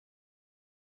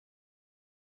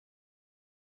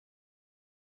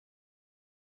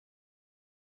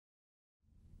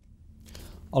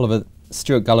Oliver,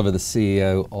 Stuart Gulliver, the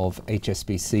CEO of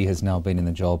HSBC, has now been in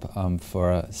the job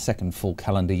for a second full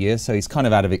calendar year, so he's kind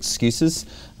of out of excuses.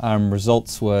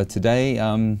 Results were today.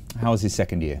 How was his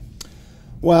second year?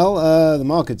 Well, the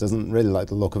market doesn't really like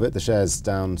the look of it. The share's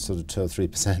down sort of 2 or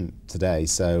 3% today,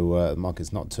 so the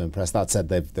market's not too impressed. That said,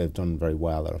 they've done very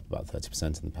well. They're up about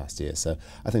 30% in the past year, so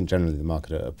I think generally the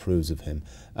market approves of him.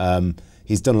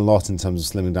 He's done a lot in terms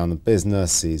of slimming down the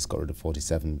business. He's got rid of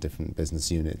 47 different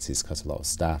business units. He's cut a lot of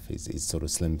staff. He's sort of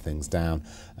slimmed things down.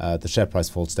 The share price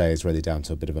fall today is really down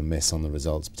to a bit of a miss on the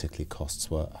results, particularly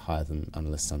costs were higher than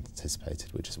analysts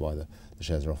anticipated, which is why the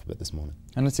shares are off a bit this morning.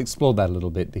 And let's explore that a little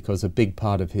bit, because a big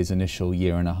part of his initial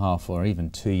year and a half or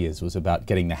even 2 years was about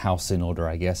getting the house in order,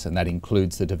 I guess, and that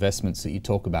includes the divestments that you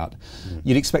talk about.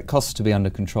 You'd expect costs to be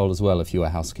under control as well if you were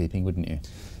housekeeping, wouldn't you?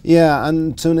 Yeah,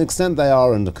 and to an extent they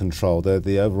are under control.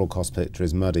 The overall cost picture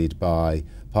is muddied by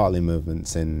partly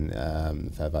movements in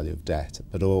fair value of debt,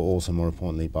 but also more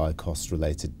importantly by costs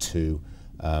related to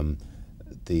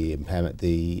the impairment,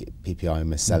 the PPI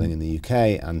mis-selling in the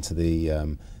UK, and to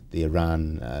the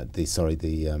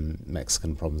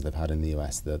Mexican problems they've had in the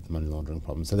US, the money laundering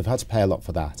problems. So they've had to pay a lot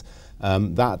for that.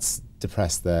 That's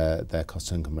depressed their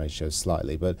cost-to-income ratio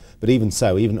slightly, but even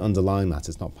so, even underlying that,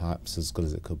 it's not perhaps as good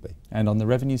as it could be. And on the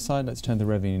revenue side, let's turn to the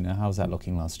revenue now. How's that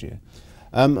looking last year?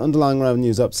 Underlying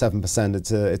revenue's up 7%.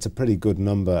 It's a pretty good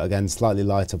number. Again, slightly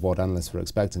light of what analysts were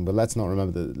expecting, but let's not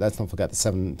forget that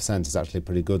 7% is actually a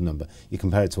pretty good number. You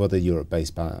compare it to other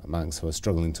Europe-based banks who are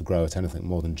struggling to grow at anything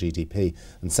more than GDP,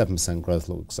 and 7% growth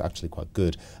looks actually quite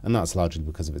good, and that's largely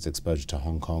because of its exposure to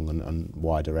Hong Kong and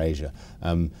wider Asia.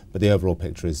 But the overall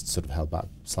picture is sort of held back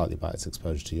slightly by its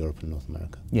exposure to Europe and North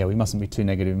America. Yeah, we mustn't be too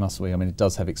negative, must we? I mean, it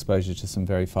does have exposure to some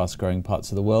very fast-growing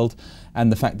parts of the world,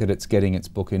 and the fact that it's getting its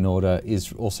book in order is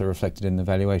also reflected in the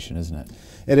valuation, isn't it?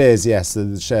 It is, yes.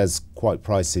 The share's quite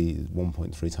pricey,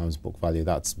 1.3 times book value.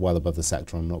 That's well above the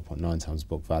sector on 0.9 times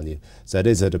book value. So it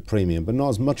is at a premium, but not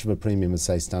as much of a premium as,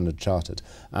 say, Standard Chartered.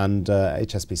 And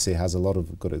HSBC has a lot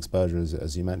of good exposure,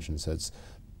 as you mentioned, so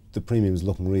the premium is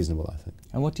looking reasonable, I think.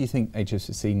 And what do you think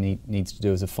HSBC needs to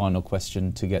do as a final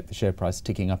question to get the share price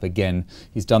ticking up again?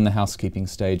 He's done the housekeeping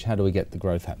stage. How do we get the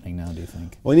growth happening now, do you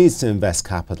think? Well, he needs to invest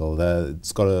capital.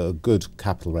 It's got a good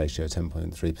capital ratio,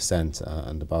 10.3%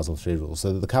 under Basel III rules.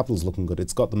 So the capital's looking good.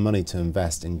 It's got the money to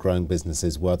invest in growing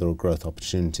businesses where there are growth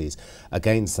opportunities.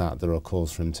 Against that, there are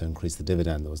calls for him to increase the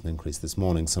dividend. There was an increase this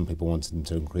morning. Some people wanted him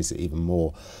to increase it even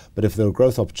more. But if there are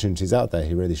growth opportunities out there,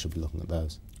 he really should be looking at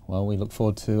those. Well, we look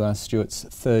forward to Stuart's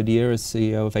third year as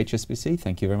CEO of HSBC.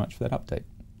 Thank you very much for that update.